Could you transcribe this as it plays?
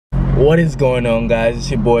What is going on, guys? It's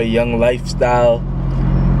your boy Young Lifestyle.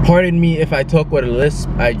 Pardon me if I talk with a lisp.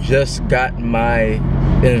 I just got my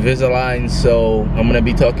Invisalign, so I'm gonna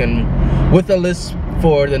be talking with a lisp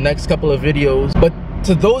for the next couple of videos. But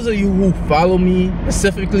to those of you who follow me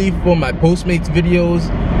specifically for my Postmates videos,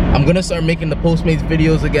 I'm gonna start making the Postmates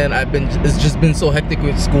videos again. It's just been so hectic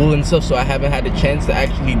with school and stuff, so I haven't had a chance to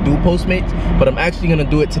actually do Postmates, but I'm actually gonna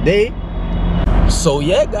do it today. So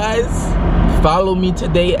yeah, guys, follow me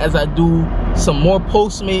today as I do some more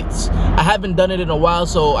Postmates. I haven't done it in a while,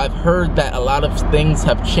 so I've heard that a lot of things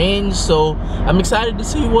have changed, so I'm excited to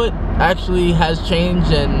see what actually has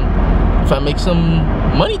changed and if I make some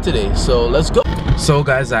money today. So let's go. So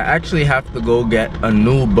guys, I actually have to go get a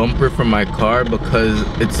new bumper for my car because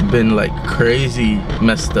it's been like crazy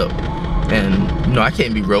messed up, and you know I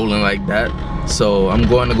can't be rolling like that. So I'm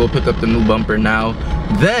going to go pick up the new bumper now,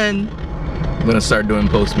 then I'm gonna start doing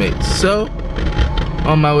Postmates. So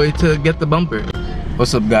on my way to get the bumper.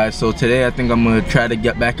 What's up, guys? So today I think I'm gonna try to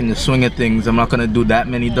get back in the swing of things. I'm not gonna do that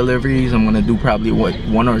many deliveries. I'm gonna do probably what,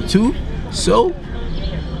 1 or 2. So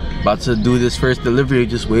about to do this first delivery,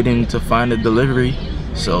 just waiting to find a delivery.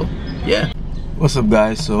 So yeah. What's up,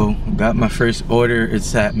 guys? So got my first order.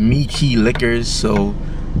 It's at Nyc Liquors. So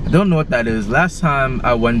I don't know what that is. Last time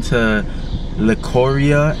I went to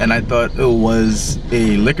courier and I thought it was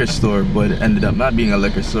a liquor store, but it ended up not being a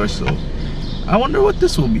liquor store. So I wonder what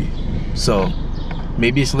this will be. So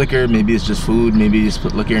maybe it's liquor, maybe it's just food, maybe you just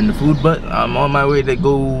put liquor in the food, but I'm on my way to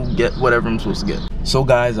go get whatever I'm supposed to get. So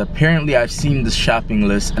guys, apparently I've seen the shopping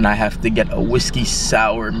list and I have to get a whiskey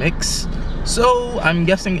sour mix. So I'm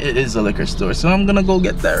guessing it is a liquor store, so I'm gonna go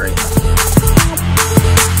get that right now.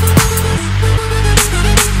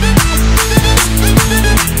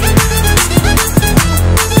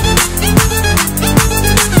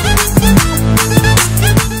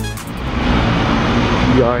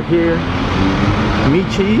 We are here,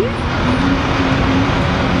 Nyc.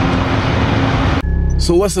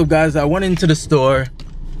 So what's up, guys? I went into the store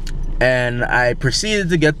and I proceeded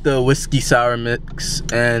to get the whiskey sour mix,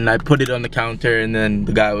 and I put it on the counter, and then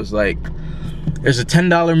the guy was like, there's a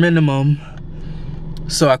 $10 minimum.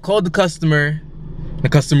 So I called the customer. The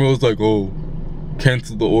customer was like, oh,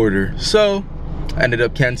 cancel the order. So I ended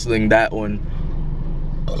up canceling that one.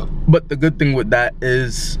 But the good thing with that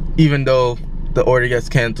is, even though the order gets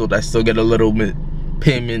canceled, I still get a little bit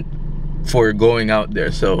payment for going out there,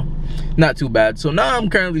 so not too bad. So now I'm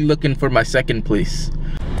currently looking for my second place.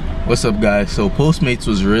 What's up, guys? So Postmates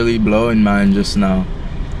was really blowing mine just now.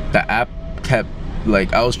 The app kept,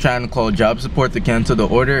 like, I was trying to call job support to cancel the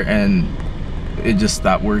order and it just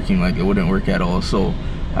stopped working. Like, it wouldn't work at all. So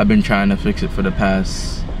I've been trying to fix it for the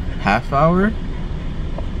past half hour.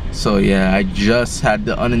 So yeah, I just had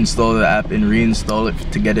to uninstall the app and reinstall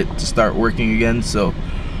it to get it to start working again. So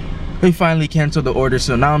they finally canceled the order,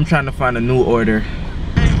 so now I'm trying to find a new order.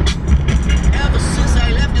 Ever since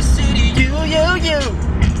I left the city, you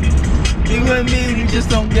and me, we just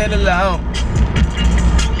don't get along.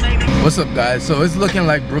 What's up, guys? So it's looking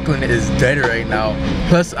like Brooklyn is dead right now.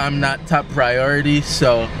 Plus I'm not top priority,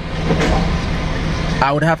 so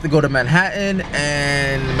I would have to go to Manhattan,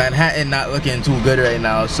 and Manhattan not looking too good right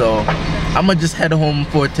now. So I'm gonna just head home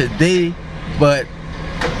for today. But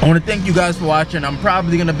I want to thank you guys for watching. I'm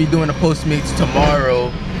probably gonna be doing a Postmates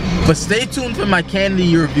tomorrow, but stay tuned for my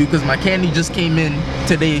candy review because my candy just came in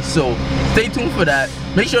today. So stay tuned for that.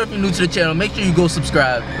 Make sure, if you're new to the channel, make sure you go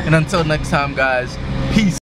subscribe. And until next time, guys,